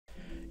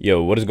Yo,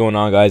 what is going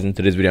on, guys? In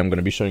today's video I'm going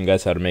to be showing you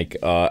guys how to make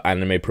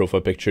anime profile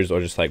pictures, or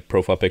just like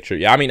profile picture.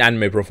 Yeah, I mean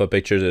anime profile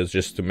pictures is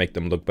just to make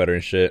them look better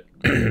and shit.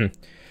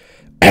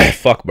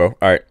 Fuck, bro.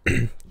 Alright.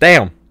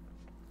 Damn.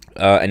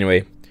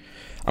 Anyway,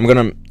 I'm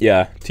gonna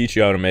teach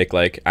you how to make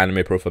like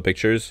anime profile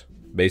pictures,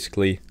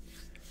 basically.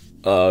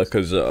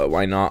 Cause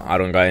why not? I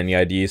don't got any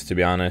ideas, to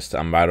be honest.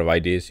 I'm out of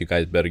ideas. You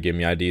guys better give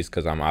me ideas,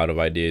 cause I'm out of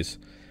ideas.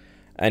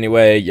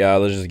 Anyway, yeah,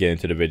 let's just get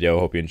into the video.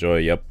 Hope you enjoy.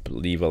 Yep,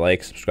 leave a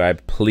like,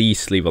 subscribe.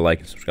 Please leave a like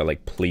and subscribe.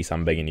 Like, please,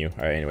 I'm begging you.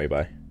 All right, anyway,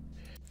 bye.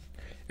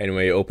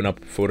 Anyway, open up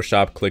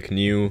Photoshop, click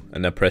new,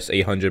 and then press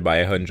 800 by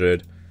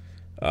 800,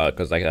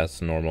 because like that's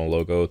the normal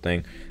logo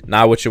thing.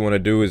 Now what you want to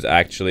do is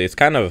actually, it's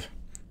kind of,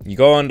 you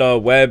go on the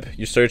web,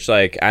 you search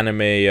like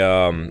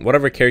anime,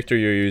 whatever character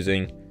you're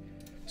using.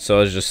 So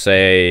let's just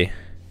say,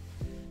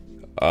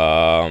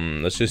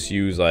 let's just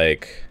use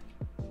like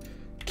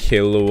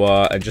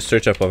Killua and just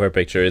search up of her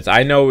picture.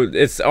 I know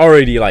it's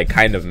already like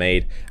kind of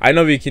made. I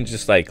know you can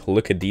just like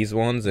look at these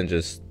ones and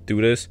just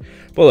do this,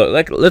 but look,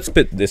 like let's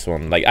put this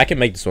one, like I can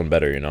make this one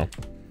better, you know.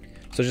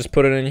 So just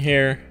put it in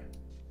here,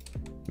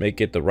 make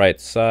it the right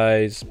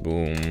size,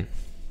 boom.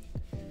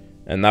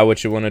 And now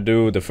what you want to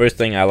do, the first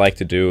thing I like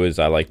to do is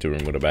I like to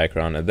remove the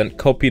background and then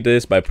copy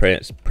this by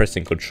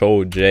pressing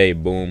Ctrl J,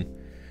 boom.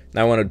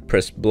 Now I want to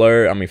press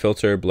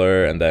filter,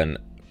 blur, and then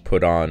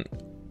put on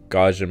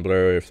Gaussian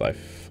blur if I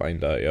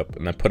find that. Yep,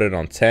 and then put it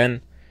on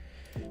 10.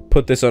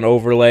 Put this on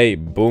overlay,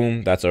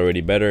 boom, that's already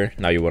better.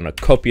 Now you want to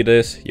copy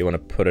this, you want to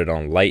put it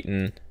on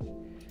lighten,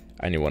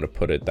 and you want to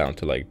put it down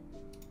to like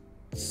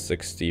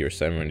 60 or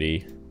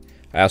 70.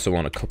 I also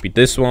want to copy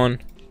this one,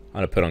 I'm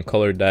gonna put on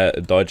color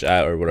dodge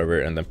at or whatever,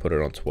 and then put it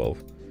on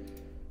 12,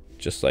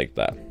 just like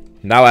that.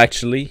 Now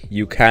actually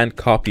you can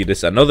copy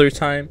this another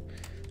time,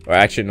 or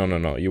actually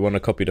no, you want to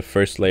copy the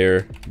first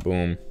layer,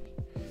 boom.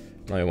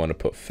 Now you want to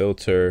put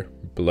filter,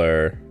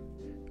 blur,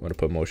 you want to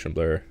put motion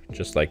blur,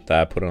 just like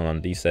that. Put it on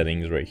these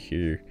settings right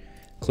here,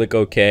 click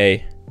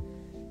OK,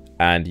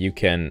 and you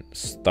can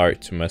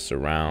start to mess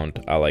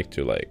around. I like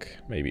to like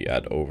maybe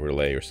add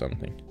overlay or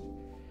something,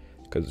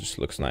 because it just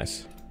looks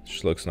nice. It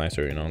just looks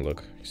nicer, you know.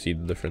 Look, see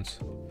the difference?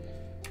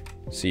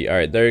 See? All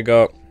right, there you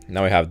go.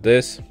 Now we have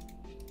this.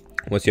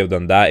 Once you have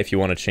done that, if you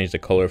want to change the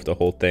color of the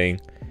whole thing,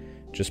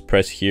 just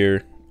press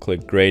here,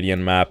 click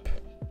gradient map,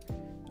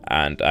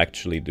 and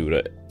actually do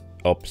the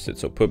opposite.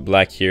 So put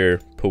black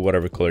here, put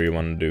whatever color you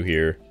want to do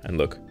here, and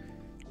look,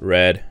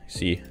 red.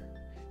 See,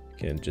 you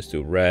can just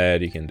do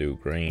red, you can do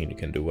green, you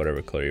can do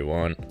whatever color you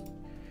want.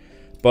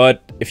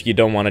 But if you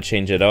don't want to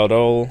change it at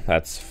all,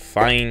 that's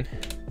fine.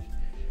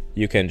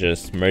 You can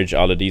just merge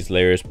all of these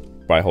layers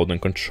by holding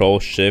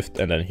Control Shift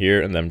and then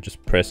here, and then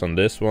just press on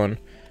this one,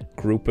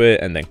 group it,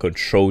 and then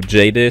Control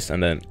J this,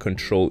 and then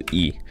Control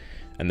E,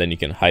 and then you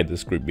can hide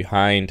this group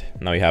behind.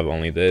 Now you have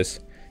only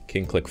this.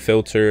 Can click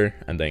filter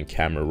and then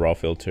camera raw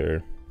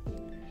filter,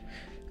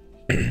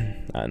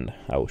 and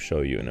I will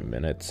show you in a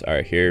minute. All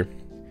right, here,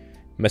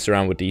 mess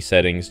around with these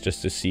settings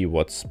just to see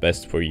what's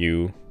best for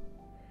you,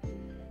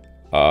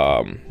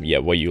 yeah,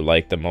 what you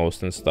like the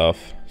most and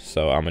stuff.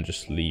 So I'm gonna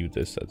just leave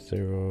this at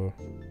 0,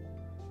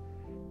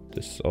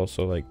 this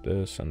also like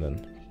this, and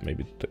then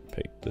maybe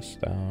take this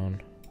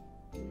down,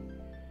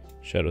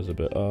 shadows a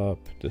bit up,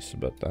 this a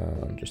bit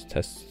down. Just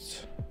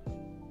test,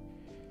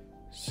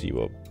 see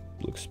what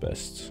looks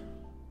best.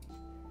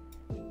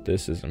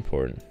 This is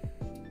important,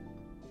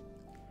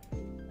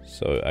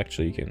 so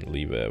actually you can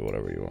leave it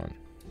whatever you want.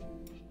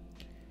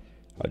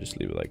 I'll just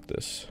leave it like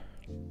this.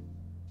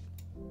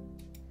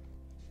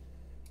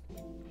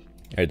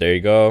 Alright, there you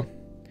go,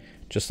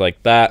 just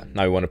like that.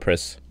 Now you want to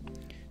press,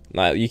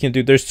 now you can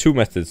do, there's two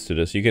methods to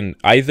this. You can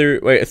either,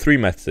 wait, three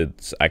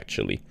methods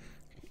actually.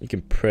 You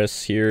can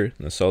press here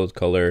in a solid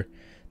color,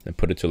 then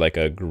put it to like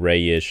a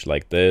grayish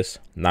like this.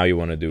 Now you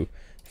want to do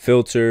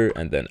filter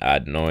and then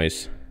add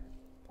noise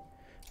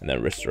and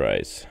then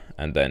rasterize,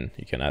 and then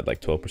you can add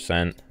like 12%.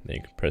 Then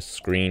you can press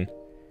screen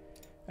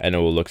and it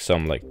will look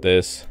something like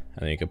this,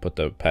 and then you can put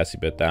the opacity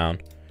bit down,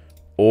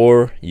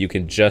 or you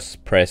can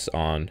just press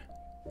on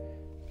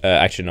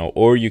actually no,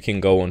 or you can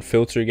go on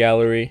filter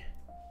gallery.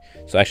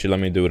 So actually let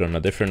me do it on a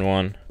different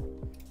one.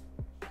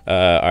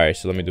 All right,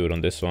 so let me do it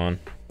on this one.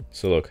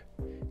 So look,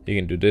 you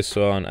can do this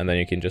one, and then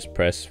you can just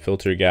press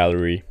filter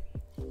gallery.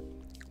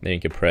 Then you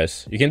can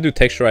press, you can do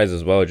texturize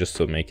as well, just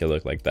to make it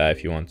look like that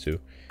if you want to.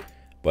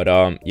 But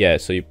yeah,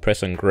 so you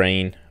press on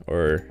grain,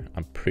 or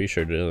I'm pretty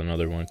sure there's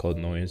another one called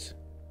noise,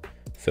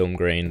 film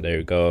grain. There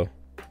you go.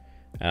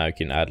 And you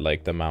can add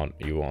like the amount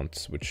you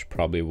want, which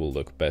probably will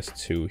look best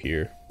too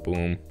here,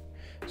 boom.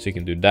 So you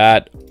can do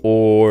that,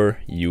 or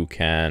you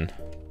can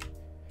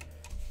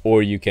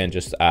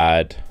just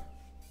add,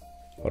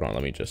 hold on,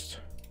 let me just,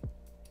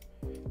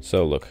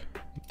 so look,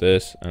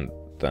 this, and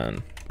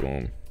then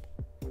boom.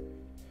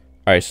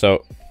 All right,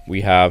 so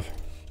we have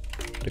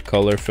the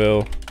color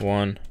fill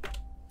one,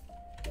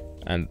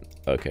 and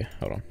okay,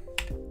 hold on.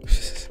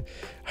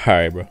 All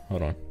right, bro,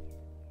 hold on.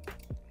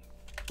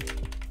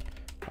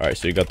 All right,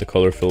 so you got the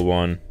color fill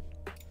one,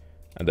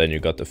 and then you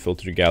got the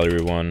filter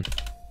gallery one,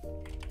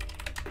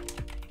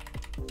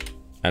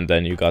 and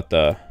then you got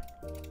the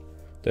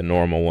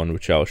normal one,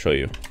 which I'll show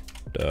you,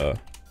 the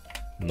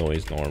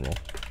noise normal.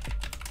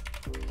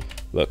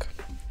 Look,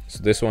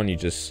 so this one you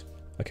just,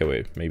 okay,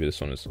 wait, maybe this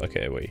one is,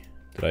 okay, wait,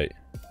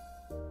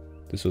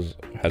 this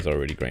has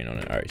already grain on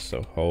it. All right,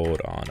 so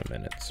hold on a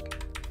minute.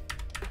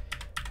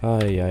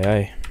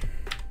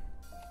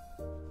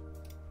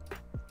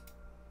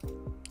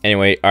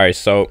 Anyway, all right,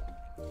 so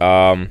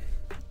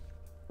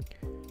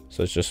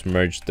let's just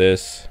merge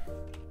this.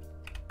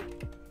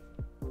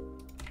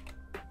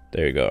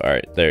 There you go. All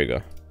right, there you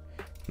go.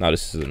 Now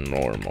this is a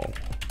normal.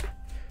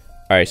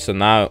 All right, so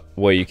now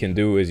what you can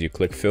do is you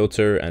click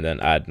filter and then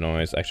add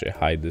noise. Actually,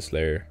 hide this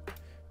layer.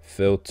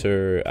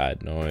 Filter,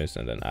 add noise,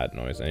 and then add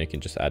noise, and you can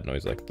just add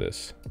noise like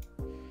this.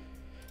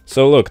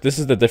 So look, this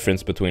is the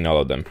difference between all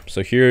of them.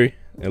 So here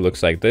it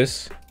looks like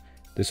this.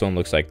 This one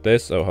looks like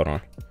this. Oh, hold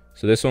on.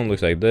 So this one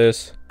looks like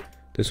this.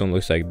 This one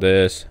looks like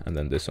this, and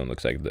then this one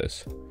looks like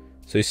this.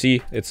 So you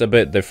see, it's a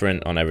bit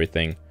different on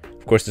everything.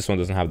 Of course, this one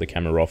doesn't have the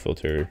camera raw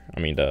filter. I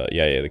mean,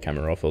 the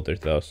camera raw filter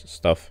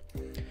stuff.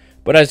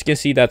 But as you can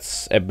see,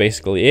 that's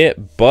basically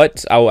it.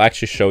 But I will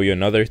actually show you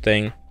another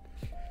thing.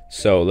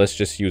 So let's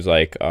just use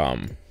like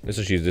let's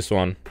just use this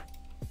one.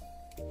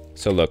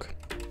 So look,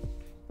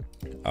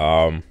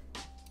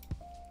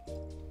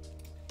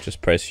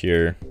 just press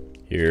here,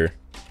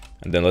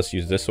 and then let's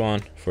use this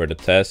one for the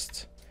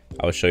test.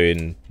 I'll show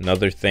you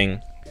another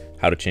thing,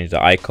 how to change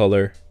the eye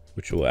color,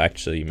 which will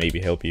actually maybe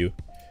help you.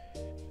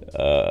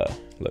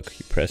 Look,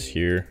 you press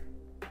here.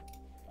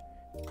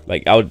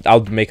 Like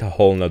I'll make a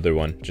whole nother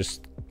one.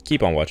 Just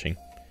keep on watching.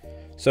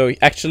 So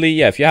actually,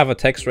 yeah, if you have a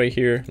text right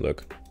here,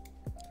 look.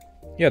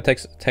 Yeah,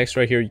 text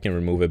right here, you can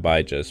remove it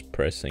by just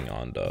pressing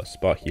on the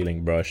spot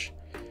healing brush.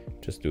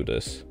 Just do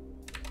this.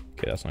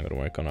 Okay, that's not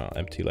gonna work on an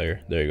empty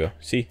layer. There you go.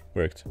 See,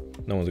 worked.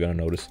 No one's gonna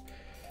notice.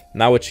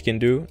 Now what you can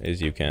do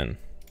is you can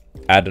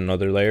add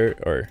another layer,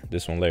 or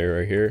this one layer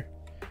right here.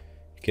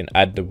 You can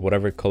add the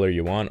whatever color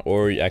you want,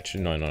 or you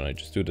actually no,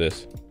 just do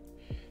this.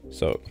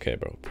 So okay,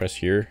 bro, press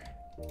here,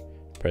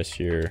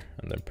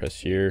 and then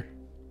press here.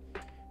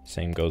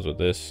 Same goes with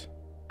this.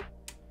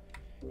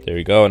 There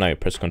you go. Now you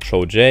press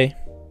Ctrl J.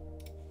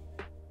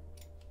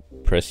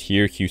 Press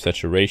here, hue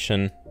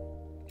saturation,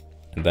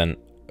 and then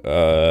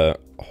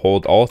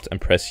hold Alt and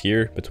press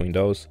here between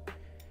those,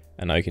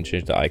 and now you can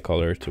change the eye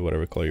color to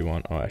whatever color you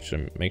want. Oh,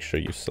 actually, make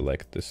sure you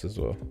select this as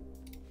well.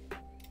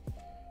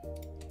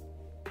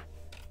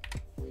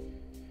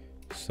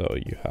 So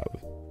you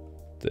have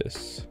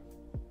this.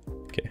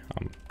 Okay,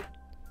 I'm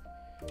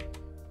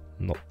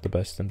not the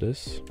best in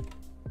this.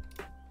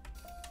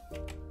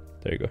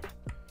 There you go.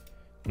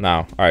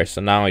 Now, all right,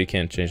 so now you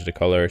can change the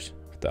colors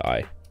of the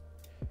eye.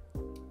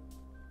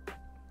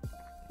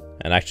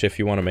 And actually, if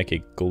you want to make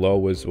it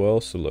glow as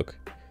well, so look,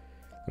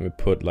 let me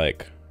put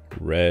like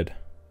red,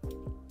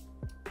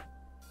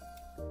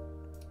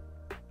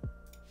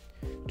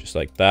 just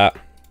like that,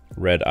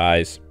 red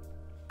eyes.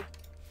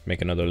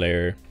 Make another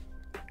layer,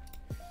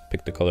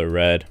 pick the color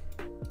red,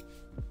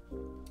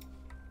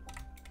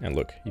 and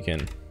look, you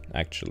can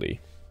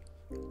actually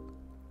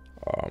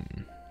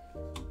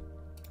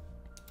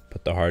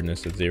put the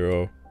hardness at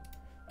 0. You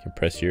can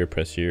press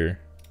here,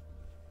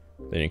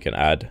 then you can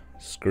add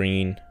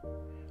screen,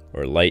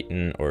 or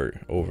lighten, or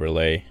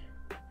overlay,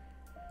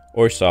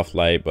 or soft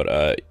light,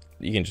 but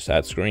you can just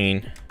add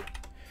screen.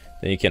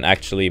 Then you can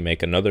actually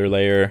make another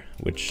layer,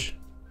 which,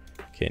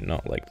 okay,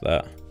 not like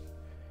that.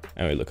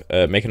 Anyway, look,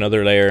 make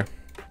another layer.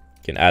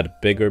 You can add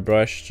bigger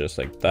brush, just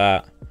like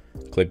that.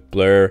 Click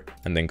blur,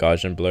 and then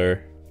Gaussian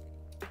blur,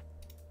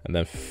 and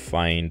then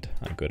find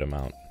a good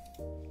amount.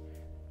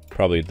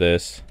 Probably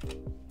this,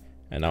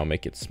 and I'll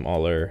make it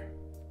smaller.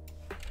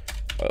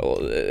 Well,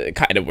 it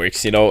kind of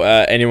works, you know.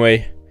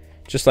 Anyway,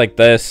 just like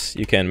this,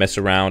 you can mess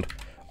around.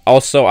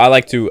 Also, I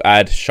like to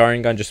add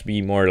Sharingan, just to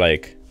be more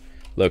like,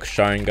 look,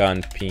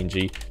 Sharingan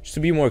PNG, just to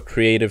be more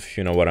creative, if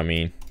you know what I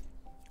mean.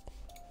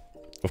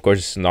 Of course,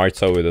 it's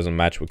Naruto, it doesn't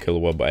match with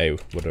Killua, but hey,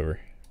 whatever,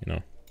 you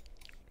know,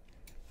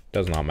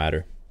 does not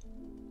matter.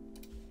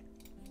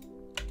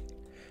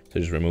 So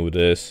just remove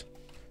this.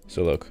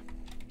 So look,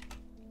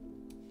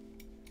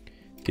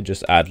 you can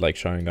just add like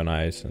Sharingan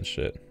eyes and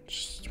shit,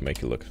 just to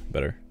make it look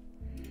better.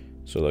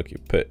 So look, you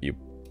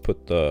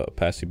put the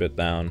opacity bit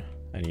down,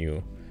 and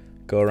you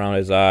go around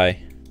his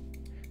eye.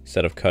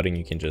 Instead of cutting,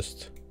 you can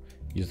just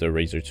use the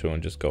razor tool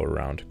and just go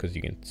around, because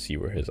you can see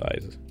where his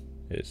eyes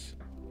is.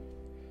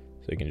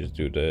 So you can just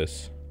do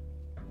this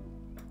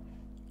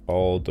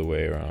all the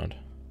way around.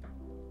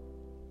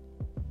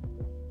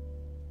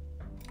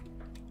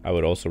 I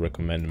would also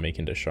recommend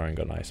making the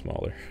Sharingan eye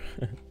smaller.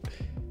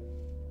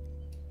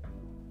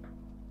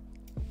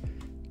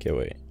 Okay,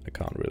 wait, I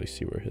can't really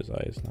see where his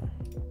eye is now.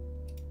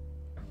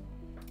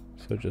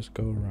 So just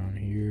go around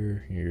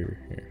here,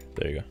 here, here.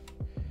 There you go.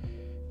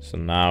 So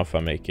now if I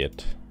make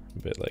it a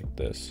bit like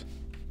this.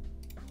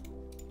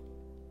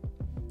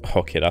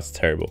 Okay, that's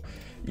terrible.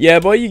 Yeah,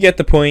 but you get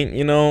the point,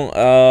 you know.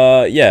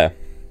 Yeah.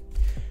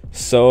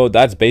 So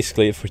that's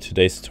basically it for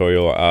today's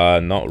tutorial.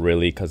 Not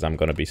really, because I'm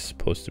gonna be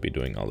supposed to be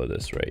doing all of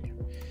this, right?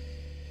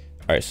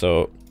 All right,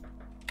 so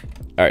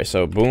All right,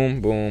 so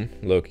boom, boom.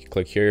 Look,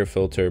 click here,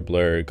 filter,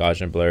 blur,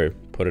 Gaussian blur,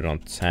 put it on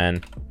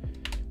 10.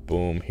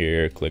 Boom,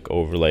 here, click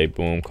overlay,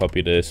 boom,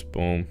 copy this,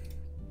 boom.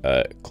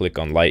 Click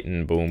on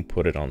lighten, boom,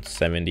 put it on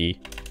 70.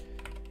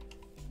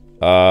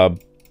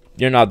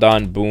 You're not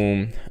done,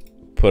 boom,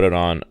 put it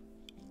on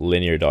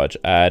linear dodge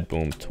add,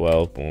 boom,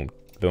 12, boom,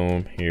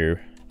 boom.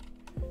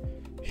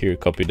 Here,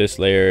 copy this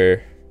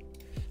layer,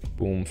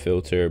 boom,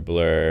 filter,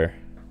 blur,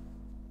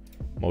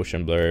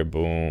 motion blur,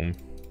 boom,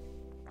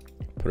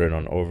 put it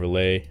on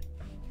overlay.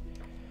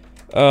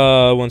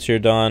 Once you're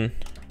done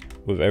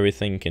with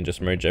everything, you can just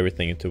merge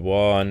everything into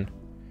one.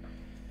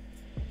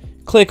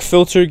 Click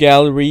filter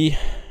gallery.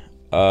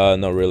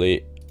 Not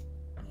really.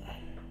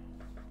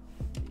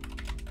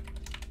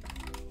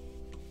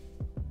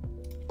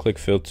 Click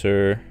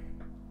filter.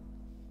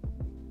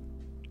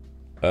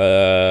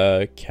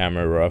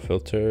 Camera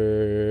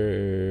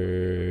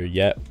filter.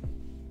 Yep.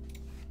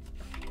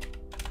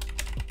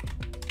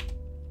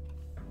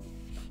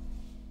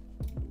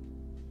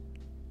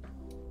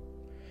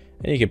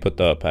 And you can put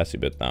the opacity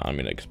a bit down. I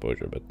mean,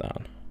 exposure a bit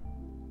down.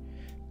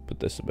 Put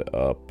this a bit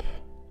up.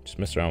 Just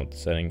mess around with the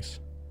settings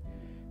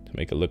to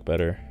make it look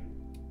better.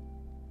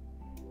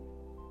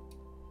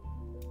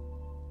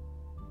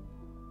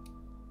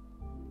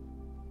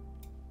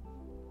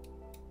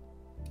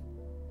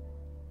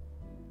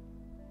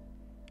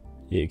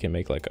 Yeah, you can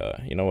make like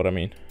a, you know what I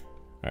mean?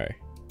 All right.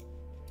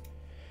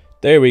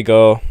 There we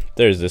go.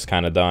 There's this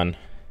kind of done.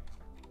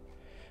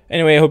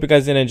 Anyway, I hope you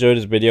guys did enjoy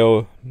this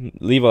video.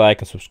 Leave a like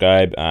and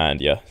subscribe,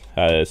 and yeah,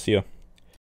 see you.